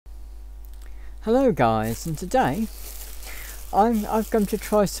Hello guys, and today I've come to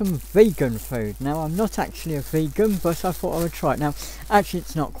try some vegan food. Now I'm not actually a vegan, but I thought I would try it. Now actually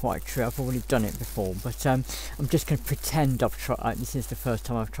it's not quite true, I've already done it before, but I'm just going to pretend I've tried this is the first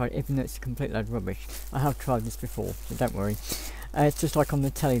time I've tried it, even though it's a complete load of rubbish. I have tried this before, so don't worry. It's just like on the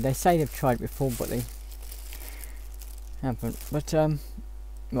telly, they say they've tried it before, but they haven't. But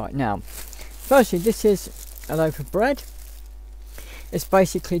right now, firstly, this is a loaf of bread. It's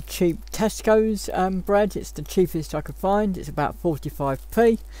basically cheap Tesco's bread. It's the cheapest I could find. It's about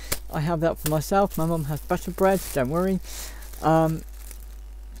 45p. I have that for myself. My mum has better bread, don't worry. And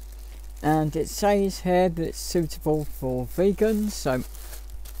it says here that it's suitable for vegans. So,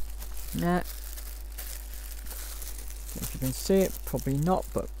 yeah. If you can see it, probably not,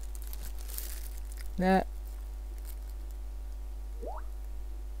 but yeah.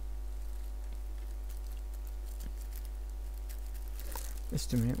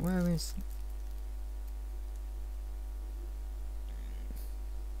 Just a minute, where is...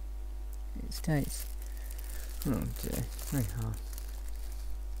 It states... Oh dear, very hard.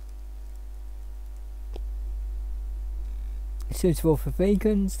 It's suitable for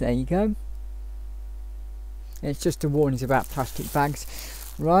vegans, there you go. It's just a warning about plastic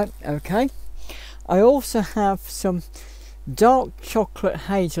bags. Right, okay. I also have some dark chocolate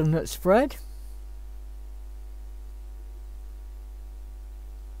hazelnut spread.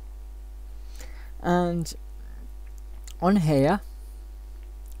 And on here,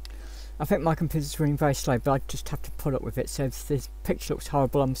 I think my computer's running very slow, but I just have to put up with it. So if this picture looks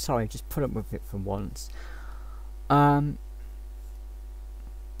horrible, I'm sorry, just put up with it for once. Here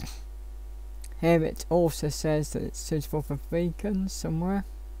it also says that it's suitable for vegans somewhere.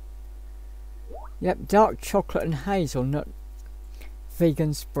 Yep, dark chocolate and hazelnut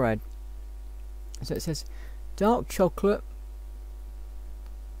vegan spread. So it says dark chocolate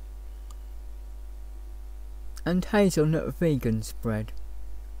and hazelnut vegan spread.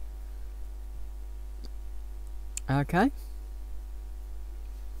 Okay.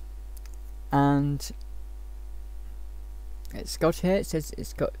 And it's got here, it says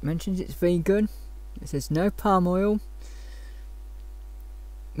mentions it's vegan. It says no palm oil,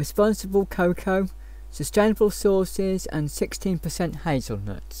 responsible cocoa, sustainable sources, and 16%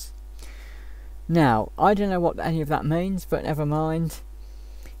 hazelnuts. Now, I don't know what any of that means, but never mind.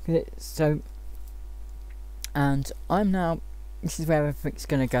 And I'm now, this is where everything's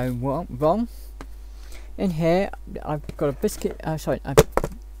going to go wrong. In here, I've got a biscuit,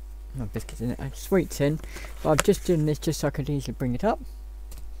 not biscuits in it, a sweet tin. But I've just done this just so I could easily bring it up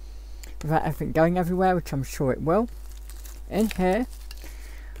without everything going everywhere, which I'm sure it will. In here,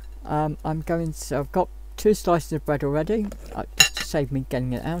 I've got 2 slices of bread already, just to save me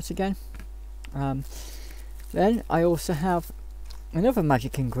getting it out again. Then I also have another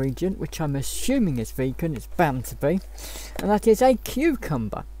magic ingredient, which I'm assuming is vegan, it's bound to be, and that is a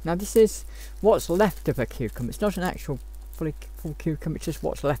cucumber. Now this is what's left of a cucumber. It's not an actual full cucumber, it's just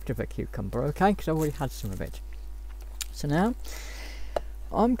what's left of a cucumber, okay, because I already had some of it. So now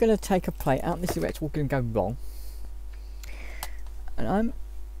I'm going to take a plate out, and this is where it's all going to go wrong, and I'm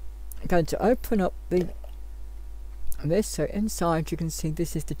going to open up this, so inside you can see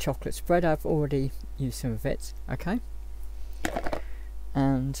this is the chocolate spread. I've already used some of it, okay.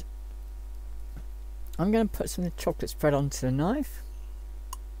 And I'm going to put some of the chocolate spread onto the knife,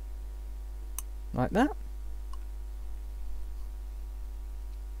 like that.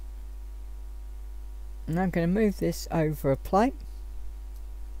 And I'm going to move this over a plate.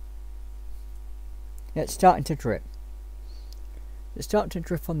 It's starting to drip. It's starting to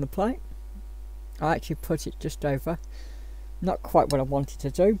drip on the plate. I actually put it just over. Not quite what I wanted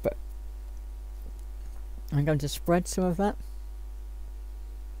to do, but I'm going to spread some of that.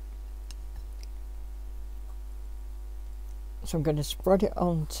 So I'm going to spread it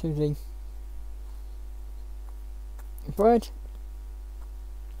onto the bread.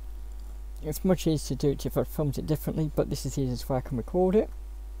 It's much easier to do it if I filmed it differently, but this is the easiest way I can record it.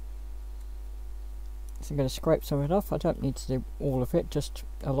 So I'm going to scrape some of it off. I don't need to do all of it, just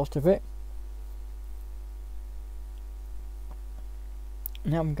a lot of it.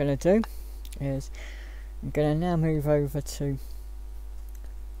 Now what I'm going to do is I'm going to now move over to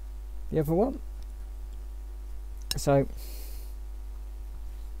the other one. So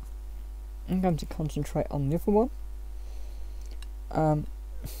I'm going to concentrate on the other one. I'm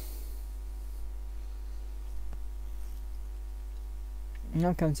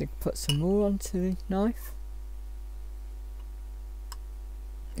going to put some more onto the knife.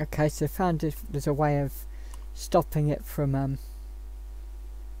 Okay, so I found there's a way of stopping it from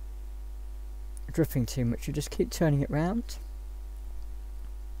dripping too much. You just keep turning it round.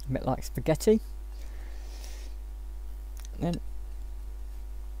 a bit like spaghetti. Then,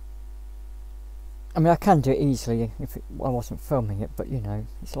 I mean, I can do it easily if I wasn't filming it, but you know,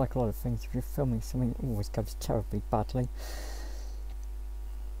 it's like a lot of things. If you're filming something, it always goes terribly badly.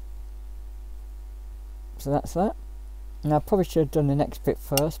 So that's that. Now I probably should have done the next bit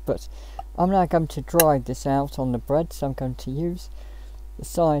first, but I'm now going to dry this out on the bread, so I'm going to use the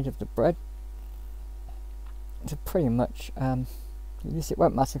side of the bread to pretty much this. It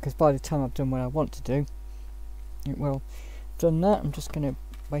won't matter because by the time I've done what I want to do, it will have done that. I'm just going to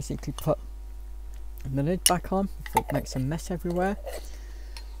basically put the lid back on before it makes a mess everywhere.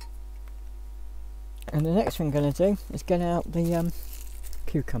 And the next thing I'm going to do is get out the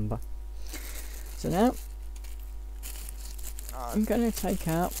cucumber. So now I'm going to take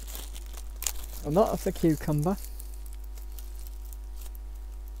out a lot of the cucumber,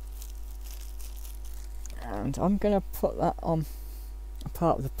 and I'm going to put that on a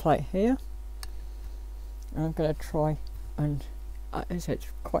part of the plate here, and I'm going to try and it's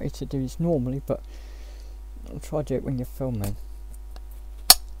quite easy to do this normally, but I'll try to do it when you're filming.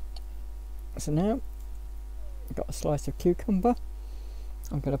 So now I've got a slice of cucumber.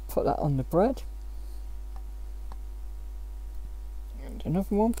 I'm going to put that on the bread, and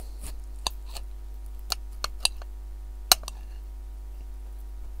another one.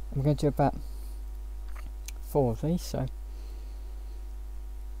 I'm going to do about 4 of these, so,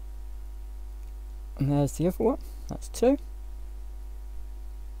 and there's the other one. That's 2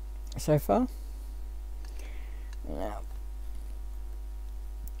 so far. Now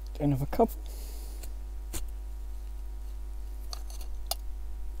do another couple.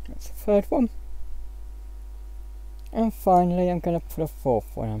 That's the 3rd one, and finally I'm going to put a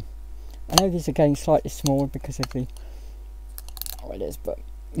 4th one on. I know these are getting slightly smaller because of the it is, but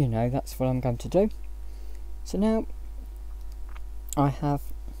you know, that's what I'm going to do. So now I have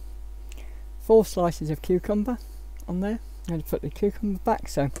 4 slices of cucumber on there. I'm going to put the cucumber back,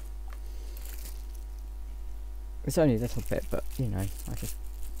 so it's only a little bit, but you know, I just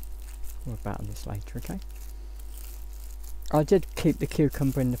worry about this later, okay? I did keep the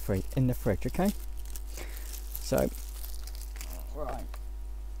cucumber in the fridge, okay? So, right,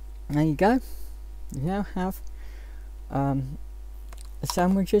 there you go. You now have the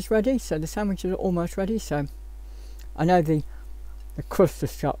sandwiches ready. So the sandwiches are almost ready. So I know the crust is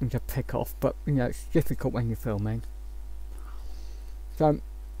starting to pick off, but you know, it's difficult when you're filming. So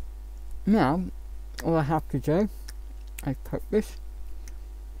now all I have to do is put this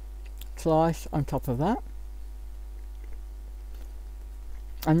slice on top of that.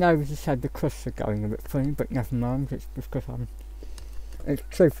 I know, as I said, the crusts are going a bit funny, but never mind. It's because it's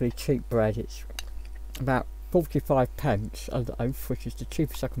truthfully cheap bread. It's about 45 pence a loaf, which is the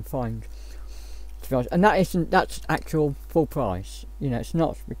cheapest I can find, to be honest. And that's actual full price. You know, it's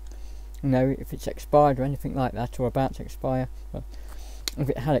not, you know, if it's expired or anything like that, or about to expire. Well, if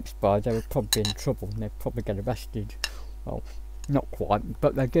it had expired, they would probably be in trouble and they'd probably get arrested. Well, not quite,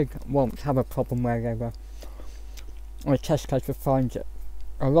 but they did once have a problem where they were, or Tesco's were fined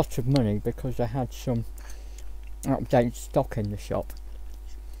a lot of money because they had some outdated stock in the shop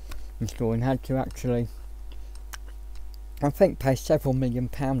and store, and had to actually, I think, pay several £1 million,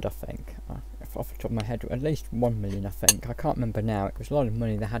 I think, if off the top of my head, at least 1 million, I think. I can't remember now. It was a lot of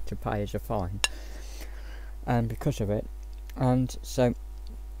money they had to pay as a fine, and because of it. And so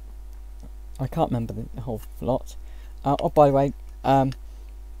I can't remember the whole lot. Oh, by the way,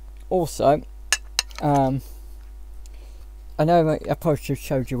 also, I know I probably should have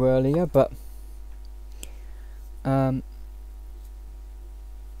showed you earlier, but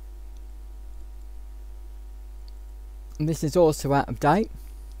this is also out of date.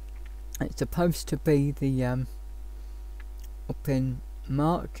 It's supposed to be the up in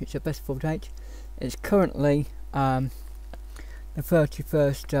March. It's the best full date. It's currently the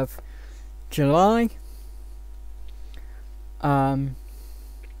 31st of July.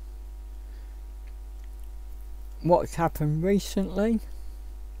 What's happened recently?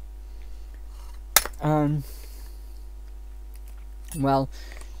 Well,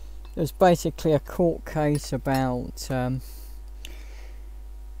 there's basically a court case about the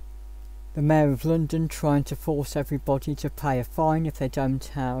Mayor of London trying to force everybody to pay a fine if they don't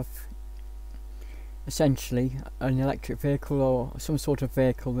have essentially an electric vehicle or some sort of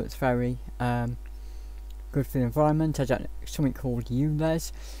vehicle that's very good for the environment. I don't know, something called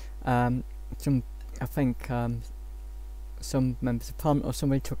ULEZ. I think some members of Parliament or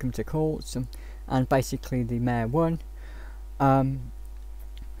somebody took him to court, and basically the mayor won.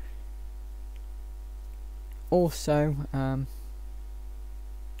 Also,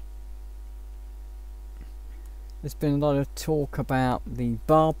 there's been a lot of talk about the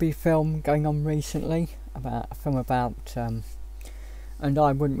Barbie film going on recently, about a film about, and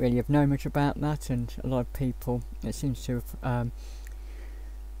I wouldn't really have known much about that, and a lot of people, it seems to have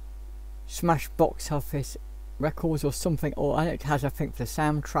smashed box office records or something, or it has, I think, for the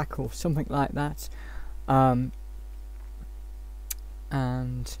soundtrack or something like that. And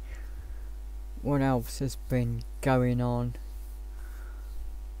what else has been going on?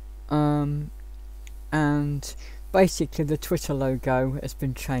 And basically the Twitter logo has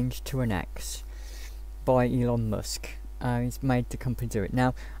been changed to an X by Elon Musk. He's made the company do it.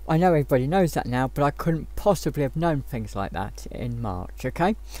 Now, I know everybody knows that now, but I couldn't possibly have known things like that in March,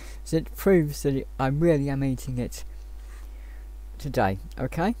 okay? So it proves that I really am eating it today,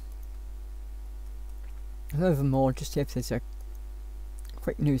 okay? Furthermore, just see if there's a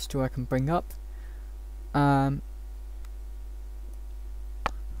quick news story I can bring up.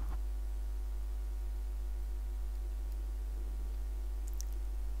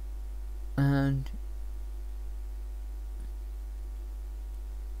 And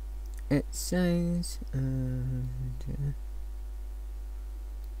it says, and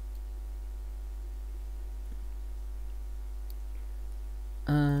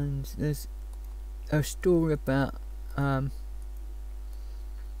there's a story about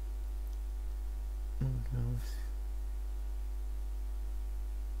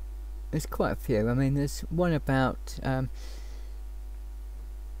there's quite a few. I mean, there's one about our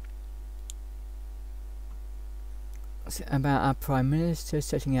Prime Minister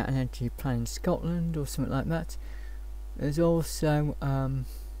setting out an energy plan in Scotland or something like that. There's also a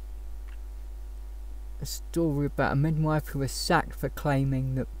story about a midwife who was sacked for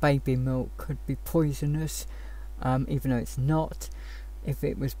claiming that baby milk could be poisonous, even though it's not, if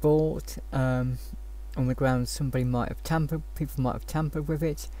it was bought, on the grounds people might have tampered with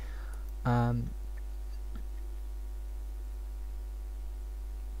it.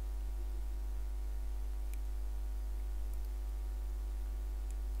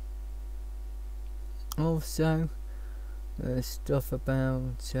 Also, there's stuff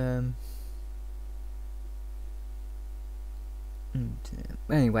about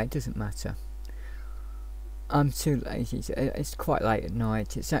anyway, it doesn't matter. I'm too lazy. It's quite late at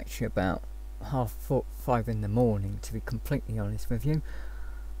night. It's actually about 5:30 in the morning, to be completely honest with you.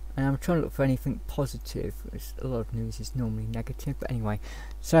 And I'm trying to look for anything positive. A lot of news is normally negative, but anyway.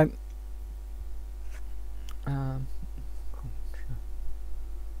 So,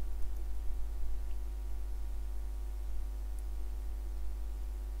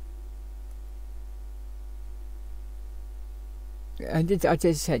 I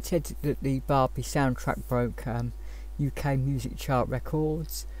just said that the Barbie soundtrack broke UK music chart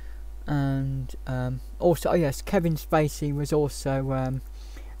records, and also, oh yes, Kevin Spacey was also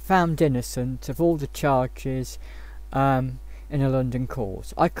found innocent of all the charges in a London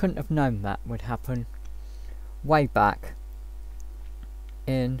court. I couldn't have known that would happen way back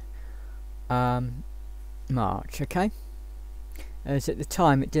in March, okay? As at the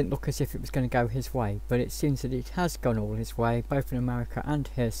time it didn't look as if it was going to go his way, but it seems that it has gone all his way, both in America and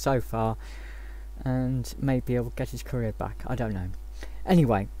here so far, and maybe he'll get his career back, I don't know.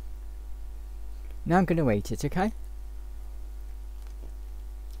 Anyway, now I'm going to eat it, okay?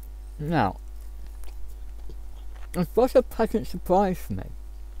 Now, it was a pleasant surprise for me,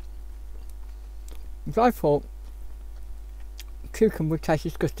 because I thought cucumber would taste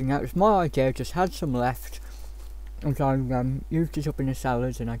disgusting. That was my idea. I just had some left, and I used it up in a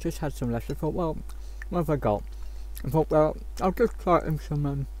salad, and I just had some left. I thought, well, what have I got? I thought, well, I'll just try it in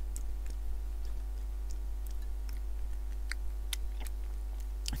some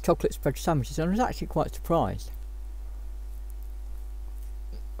chocolate spread sandwiches, and I was actually quite surprised.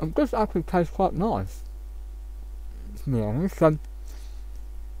 It does actually taste quite nice, to be honest.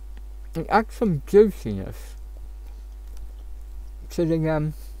 It adds some juiciness to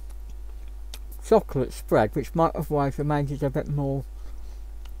the chocolate spread, which might otherwise have made it a bit more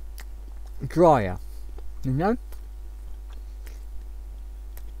drier, you know?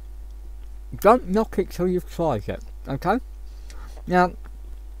 Don't knock it till you've tried it, okay? Now,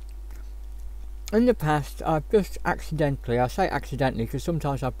 in the past, I've just accidentally, I say accidentally because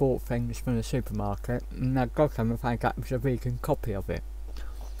sometimes I bought things from the supermarket and I got them and found out it was a vegan copy of it.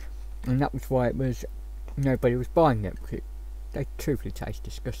 And that was why nobody was buying it, because they truthfully taste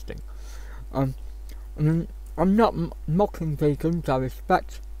disgusting. I mean, I'm not mocking vegans. I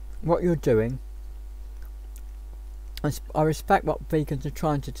respect what you're doing. I respect what vegans are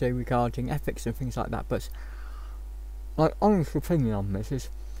trying to do regarding ethics and things like that, but my honest opinion on this is,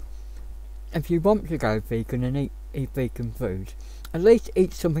 if you want to go vegan and eat vegan food, at least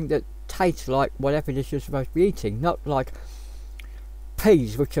eat something that taste like whatever it is you're supposed to be eating, not like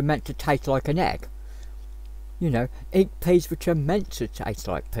peas which are meant to taste like an egg. You know, eat peas which are meant to taste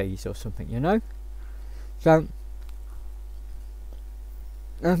like peas or something, you know? So,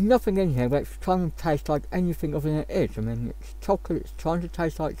 there's nothing in here that's trying to taste like anything other than it is. I mean, it's chocolate, it's trying to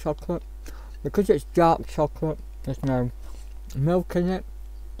taste like chocolate. Because it's dark chocolate, there's no milk in it.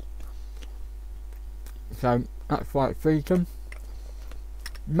 So, that's why it's vegan.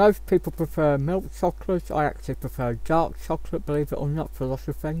 Most people prefer milk chocolate. I actually prefer dark chocolate, believe it or not, for lots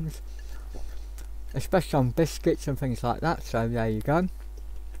of things. Especially on biscuits and things like that, so there you go.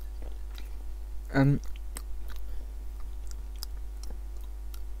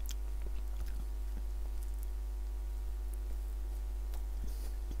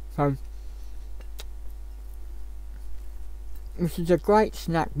 So, this is a great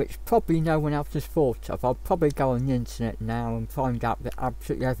snack which probably no one else has thought of. I'll probably go on the internet now and find out that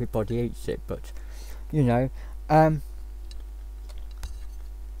absolutely everybody eats it, but, you know,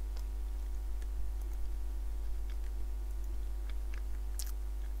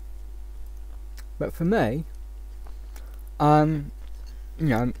 but for me, you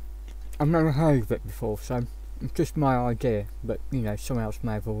know, I've never heard of it before, so it's just my idea, but, you know, someone else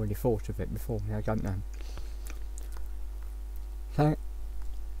may have already thought of it before me, I don't know. So,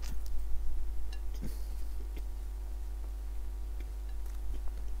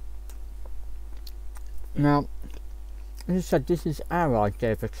 now, as I said, this is our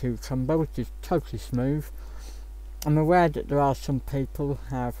idea of a cucumber, which is totally smooth. I'm aware that there are some people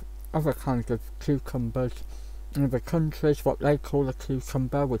who have other kinds of cucumbers in other countries, what they call a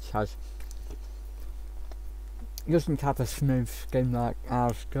cucumber, which doesn't have a smooth skin like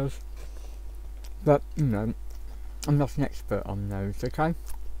ours does. But, you know, I'm not an expert on those, okay?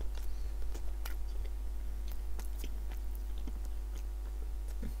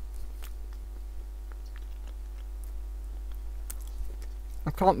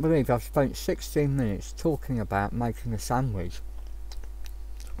 I can't believe I've spent 16 minutes talking about making a sandwich.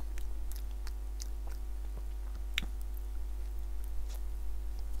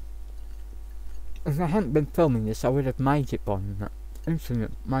 If I hadn't been filming this, I would have made it by now. Eaten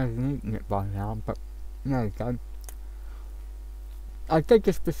it by now, but there you go. I did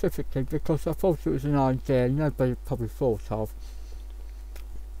this specifically because I thought it was an idea nobody probably thought of.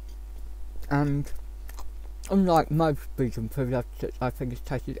 And unlike most vegan food, I think it's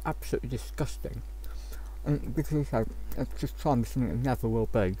tasted absolutely disgusting. And because it's just trying something it never will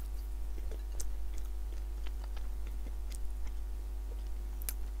be.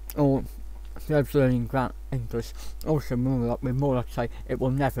 Or, if you're learning English, also we're more like to say it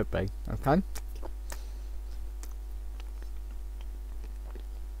will never be, okay?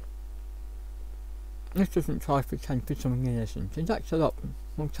 This doesn't try to pretend for something innocent. It's actually a lot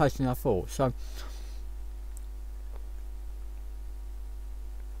more tasty than I thought, so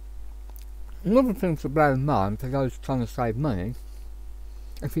another thing to bear in mind for those trying to save money,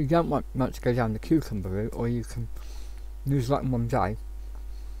 if you don't want much to go down the cucumber route, or you can use that in one day,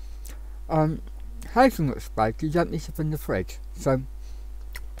 hazelnut spread you don't need to put in the fridge, so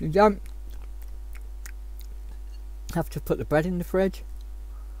you don't have to put the bread in the fridge.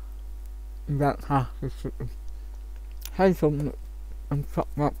 You don't have to put the hazelnut and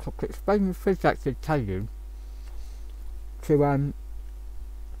chocolate spread in the fridge. Actually tell you to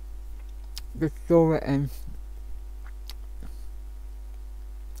just store it in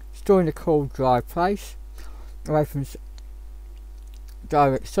a cool, dry place away from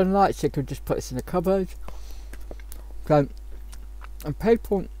direct sunlight, so you could just put this in a cupboard. So, and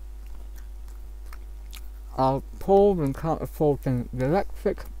people are poor and can't afford the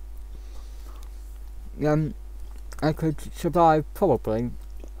electric, I could survive probably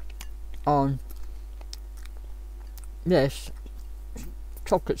on this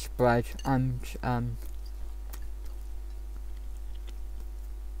chocolate spread and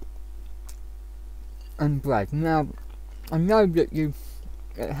bread. Now, I know that it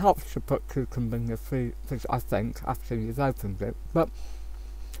helps to put cucumber in the food, I think, after you've opened it, but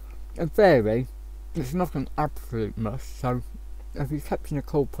in theory, it's not an absolute must, so if you kept in a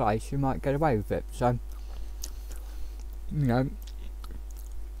cool place, you might get away with it, so, you know,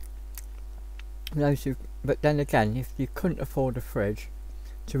 but then again, if you couldn't afford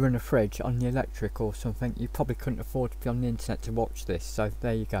to run a fridge on the electric or something, you probably couldn't afford to be on the internet to watch this, so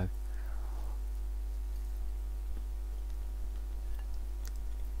there you go.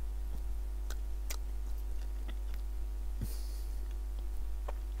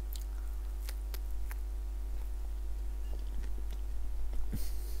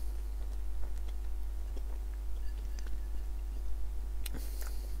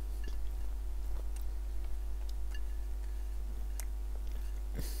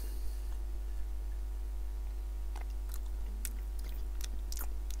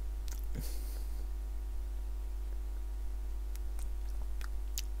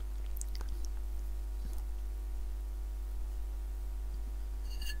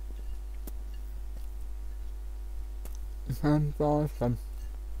 And guys,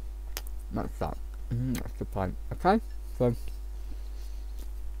 that's that. That's the point. Okay, so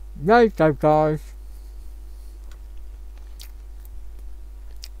there you go, guys.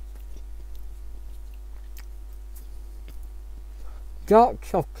 Dark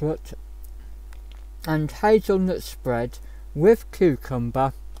chocolate and hazelnut spread with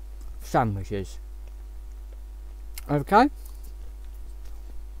cucumber sandwiches. Okay?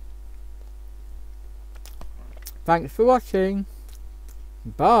 Thanks for watching.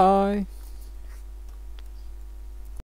 Bye.